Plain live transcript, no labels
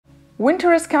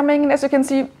Winter is coming, and as you can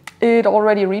see, it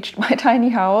already reached my tiny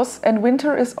house, and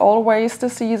winter is always the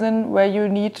season where you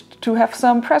need to have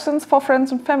some presents for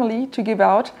friends and family to give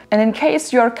out. And in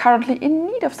case you are currently in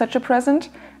need of such a present,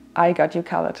 I got you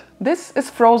covered. This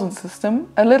is Frozen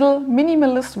System, a little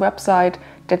minimalist website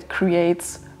that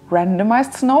creates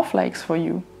randomized snowflakes for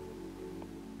you.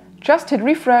 Just hit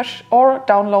refresh or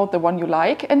download the one you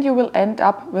like and you will end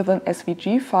up with an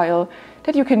SVG file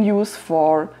that you can use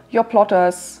for your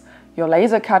plotters, your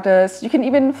laser cutters. You can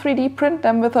even 3D print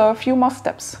them with a few more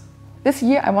steps. This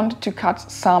year I wanted to cut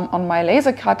some on my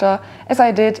laser cutter, as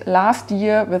I did last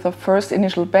year with the first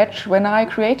initial batch when I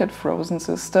created Frozen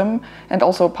System and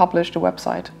also published a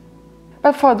website.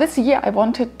 But for this year I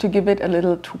wanted to give it a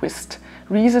little twist.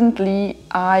 Recently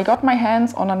I got my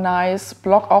hands on a nice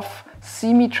block of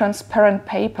semi-transparent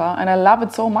paper and I love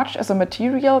it so much as a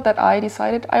material that I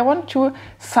decided I want to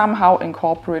somehow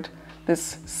incorporate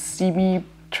this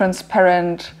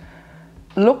semi-transparent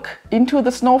look into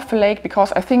the snowflake,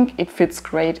 because I think it fits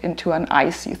great into an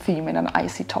icy theme and an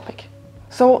icy topic.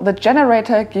 So the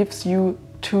generator gives you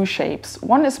two shapes.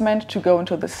 One is meant to go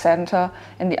into the center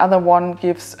and the other one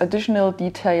gives additional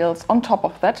details on top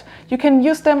of that. You can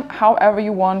use them however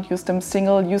you want, use them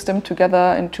single, use them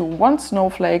together into one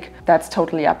snowflake. That's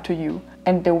totally up to you.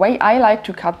 And the way I like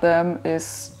to cut them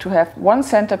is to have one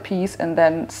centerpiece and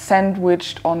then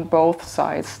sandwiched on both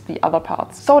sides the other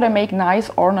parts. So they make nice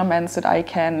ornaments that I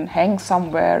can hang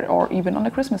somewhere or even on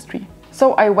a Christmas tree.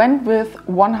 So I went with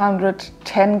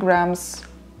 110 grams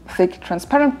thick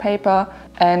transparent paper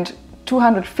and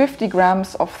 250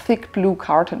 grams of thick blue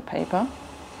carton paper.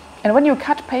 And when you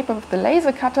cut paper with the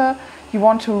laser cutter, you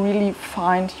want to really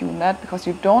fine-tune that, because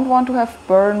you don't want to have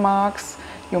burn marks.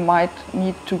 You might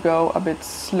need to go a bit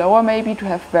slower maybe to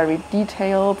have very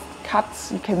detailed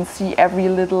cuts. You can see every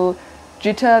little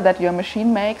jitter that your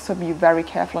machine makes, so be very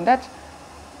careful on that.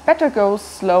 Better go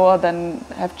slower than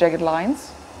have jagged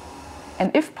lines.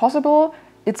 And if possible,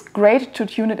 it's great to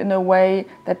tune it in a way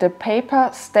that the paper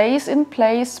stays in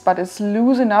place but is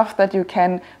loose enough that you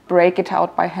can break it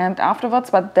out by hand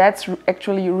afterwards, but that's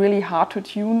actually really hard to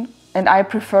tune. And I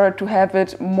prefer to have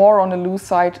it more on the loose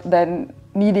side than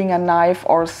needing a knife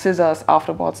or scissors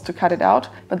afterwards to cut it out.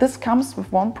 But this comes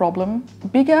with one problem.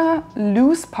 Bigger,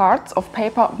 loose parts of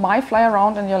paper might fly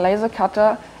around in your laser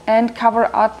cutter and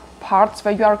cover up parts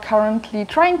where you are currently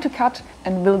trying to cut,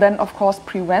 and will then of course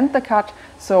prevent the cut,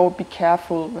 so be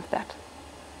careful with that.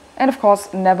 And of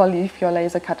course never leave your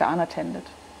laser cutter unattended.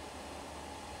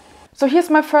 So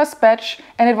here's my first batch,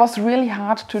 and it was really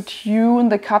hard to tune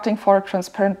the cutting for a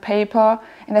transparent paper,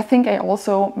 and I think I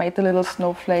also made the little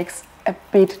snowflakes a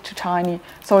bit too tiny,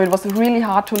 so it was really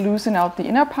hard to loosen out the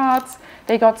inner parts.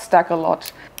 They got stuck a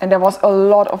lot and there was a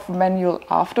lot of manual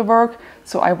afterwork,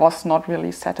 so I was not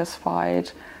really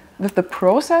satisfied with the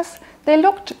process. They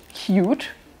looked cute,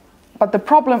 but the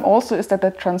problem also is that the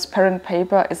transparent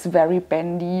paper is very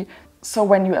bendy, so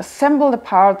when you assemble the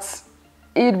parts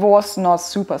it was not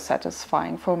super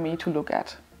satisfying for me to look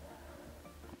at.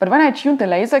 But when I tuned the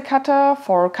laser cutter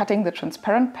for cutting the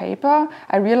transparent paper,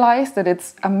 I realized that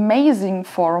it's amazing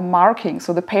for marking.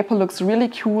 So the paper looks really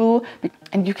cool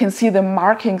and you can see the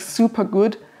markings super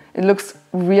good. It looks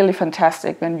really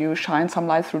fantastic when you shine some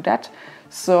light through that.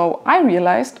 So I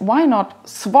realized, why not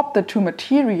swap the two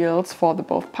materials for the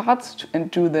both parts and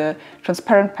do the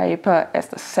transparent paper as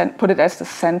put it as the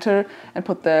center and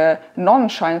put the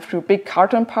non-shine through big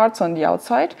carton parts on the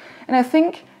outside. And I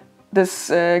think this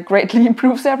greatly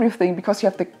improves everything, because you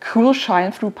have the cool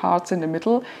shine-through parts in the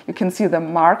middle. You can see the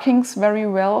markings very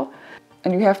well.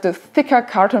 And you have the thicker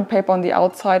carton paper on the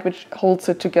outside, which holds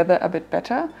it together a bit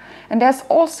better. And there's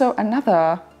also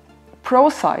another pro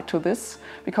side to this,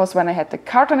 because when I had the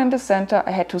carton in the center,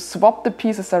 I had to swap the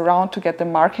pieces around to get the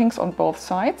markings on both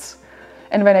sides.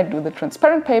 And when I do the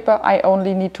transparent paper, I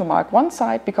only need to mark one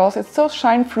side, because it's so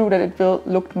shine-through that it will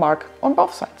look marked on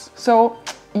both sides. So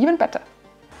even better.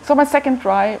 So my second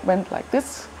try went like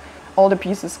this. All the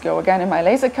pieces go again in my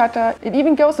laser cutter. It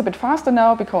even goes a bit faster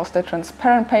now because the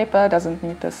transparent paper doesn't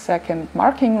need the second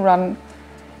marking run.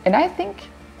 And I think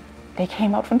they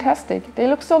came out fantastic. They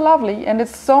look so lovely and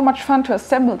it's so much fun to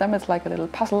assemble them. It's like a little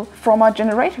puzzle. From a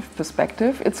generative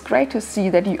perspective, it's great to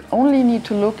see that you only need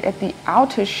to look at the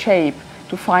outer shape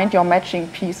to find your matching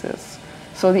pieces.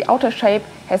 So the outer shape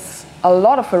has a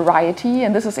lot of variety,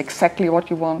 and this is exactly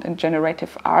what you want in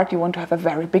generative art. You want to have a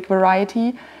very big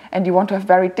variety and you want to have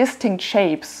very distinct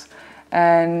shapes.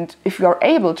 And if you are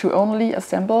able to only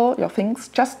assemble your things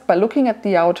just by looking at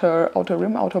the outer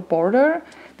rim, outer border,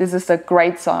 this is a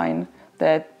great sign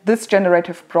that this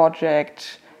generative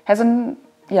project has a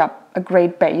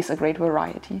great base, a great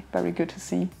variety. Very good to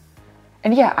see.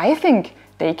 And yeah, I think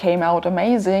they came out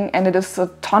amazing, and it is a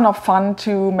ton of fun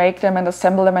to make them and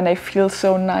assemble them, and they feel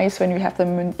so nice when you have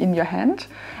them in your hand.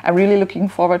 I'm really looking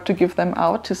forward to give them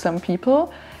out to some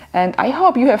people, and I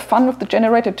hope you have fun with the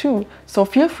generator too. So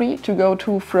feel free to go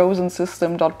to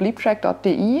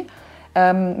frozensystem.bleeptrack.de,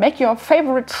 make your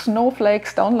favorite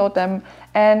snowflakes, download them,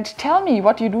 and tell me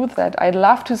what you do with that. I'd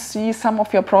love to see some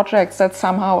of your projects that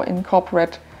somehow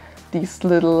incorporate these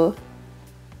little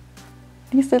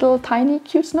tiny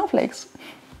cute snowflakes.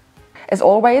 As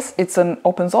always, it's an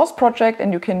open source project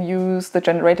and you can use the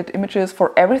generated images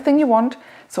for everything you want,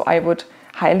 so I would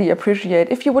highly appreciate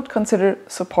if you would consider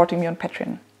supporting me on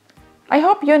Patreon. I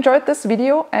hope you enjoyed this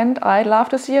video and I'd love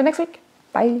to see you next week.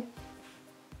 Bye!